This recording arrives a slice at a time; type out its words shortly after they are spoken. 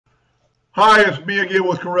Hi, it's me again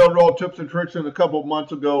with Corel Draw Tips and Tricks. And a couple of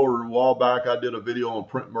months ago or a while back, I did a video on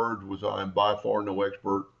print merge, which I'm by far no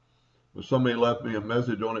expert. But somebody left me a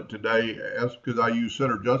message on it today, asked because I use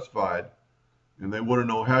center justified, and they want to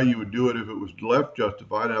know how you would do it if it was left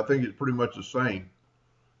justified. And I think it's pretty much the same.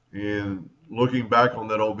 And looking back on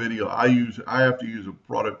that old video, I have to use a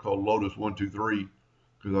product called Lotus 123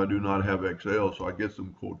 because I do not have Excel, so I get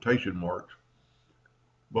some quotation marks.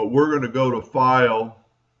 But we're going to go to File,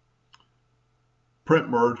 Print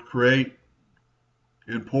Merge, Create,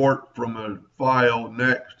 Import from a file,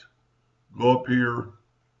 Next. Go up here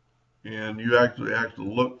and you actually have to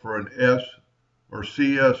look for an S or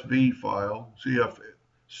CSV file,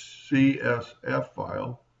 CSF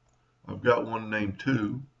file. I've got one named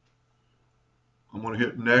 2. I'm going to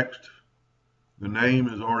hit Next. The name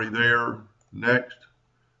is already there. Next.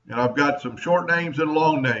 And I've got some short names and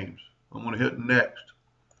long names. I'm going to hit Next.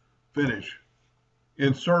 Finish.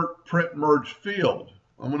 Insert print merge field.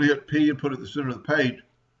 I'm going to hit P and put it at the center of the page.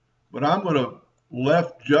 But I'm going to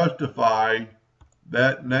left justify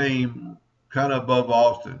that name kind of above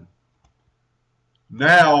Austin.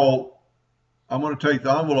 Now I'm going to take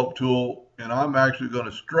the envelope tool and I'm actually going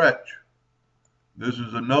to stretch. This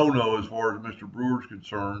is a no-no as far as Mr. Brewer's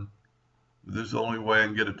concerned. This is the only way I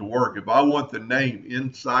can get it to work. If I want the name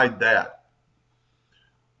inside that,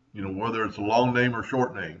 whether it's a long name or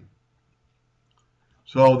short name.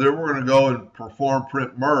 So then we're going to go and perform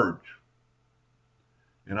print merge.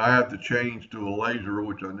 And I have to change to a laser,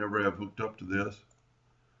 which I never have hooked up to this.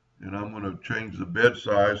 And I'm going to change the bed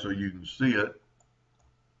size so you can see it.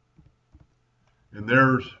 And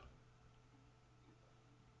there's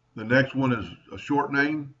the next one is a short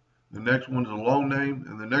name, the next one's a long name,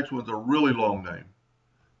 and the next one's a really long name.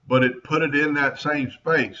 But it put it in that same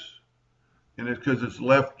space, and it's because it's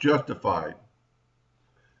left justified.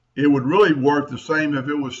 It would really work the same if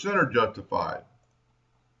it was center justified.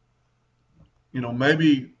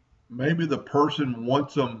 Maybe the person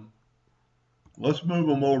wants them. Let's move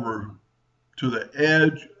them over to the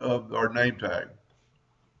edge of our name tag.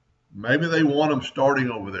 Maybe they want them starting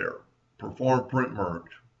over there. Perform print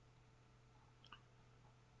merge.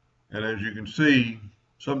 And as you can see,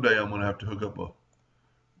 someday I'm going to have to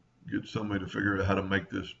get somebody to figure out how to make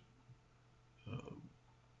this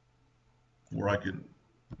where I can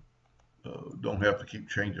don't have to keep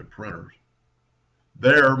changing printers.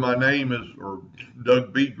 There, my name is, or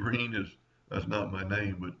Doug B. Green is, that's not my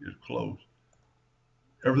name, but it's close.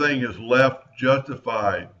 Everything is left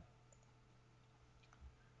justified.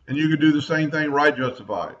 And you can do the same thing right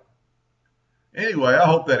justified. Anyway, I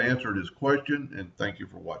hope that answered his question, and thank you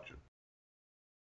for watching.